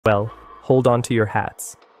Well, hold on to your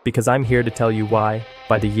hats, because I'm here to tell you why,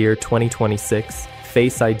 by the year 2026,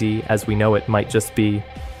 Face ID as we know it might just be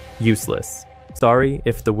useless. Sorry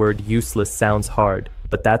if the word useless sounds hard,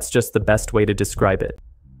 but that's just the best way to describe it.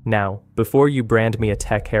 Now, before you brand me a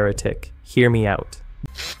tech heretic, hear me out.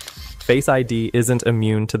 Face ID isn't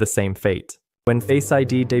immune to the same fate. When Face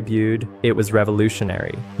ID debuted, it was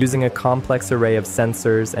revolutionary, using a complex array of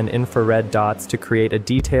sensors and infrared dots to create a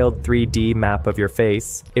detailed 3D map of your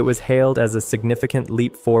face. It was hailed as a significant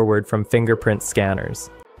leap forward from fingerprint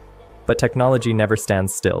scanners. But technology never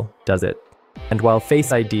stands still, does it? And while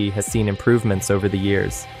Face ID has seen improvements over the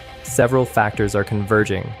years, several factors are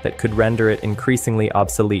converging that could render it increasingly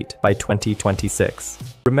obsolete by 2026.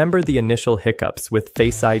 Remember the initial hiccups with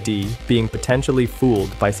Face ID being potentially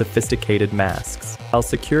fooled by sophisticated masks. While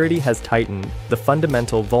security has tightened, the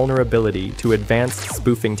fundamental vulnerability to advanced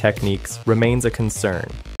spoofing techniques remains a concern.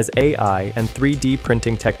 As AI and 3D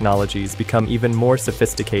printing technologies become even more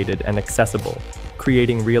sophisticated and accessible,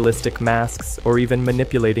 creating realistic masks or even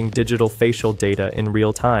manipulating digital facial data in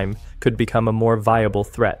real time could become a more viable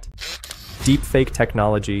threat. Deepfake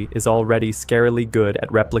technology is already scarily good at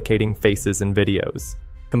replicating faces and videos.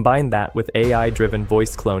 Combine that with AI-driven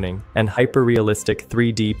voice cloning and hyper-realistic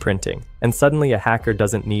 3D printing, and suddenly a hacker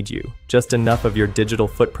doesn't need you, just enough of your digital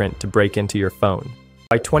footprint to break into your phone.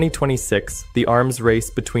 By 2026, the arms race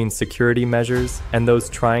between security measures and those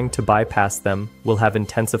trying to bypass them will have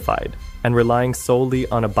intensified, and relying solely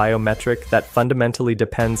on a biometric that fundamentally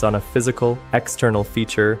depends on a physical, external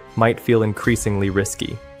feature might feel increasingly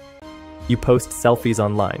risky. You post selfies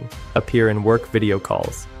online, appear in work video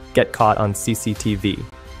calls, get caught on CCTV.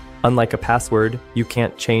 Unlike a password, you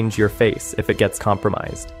can't change your face if it gets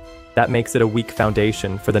compromised. That makes it a weak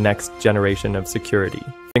foundation for the next generation of security.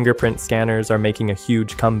 Fingerprint scanners are making a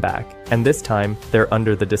huge comeback, and this time, they're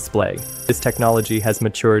under the display. This technology has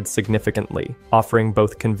matured significantly, offering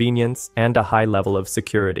both convenience and a high level of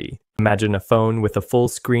security. Imagine a phone with a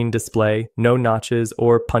full-screen display, no notches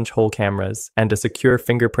or punch-hole cameras, and a secure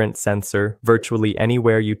fingerprint sensor virtually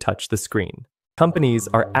anywhere you touch the screen. Companies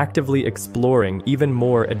are actively exploring even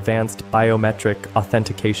more advanced biometric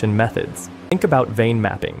authentication methods. Think about vein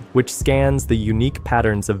mapping, which scans the unique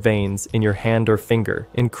patterns of veins in your hand or finger,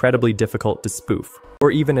 incredibly difficult to spoof. Or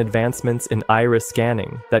even advancements in iris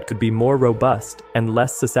scanning that could be more robust and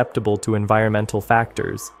less susceptible to environmental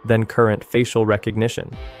factors than current facial recognition.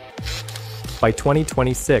 By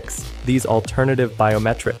 2026, these alternative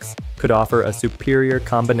biometrics could offer a superior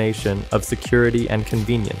combination of security and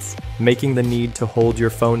convenience, making the need to hold your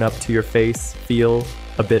phone up to your face feel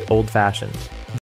a bit old-fashioned.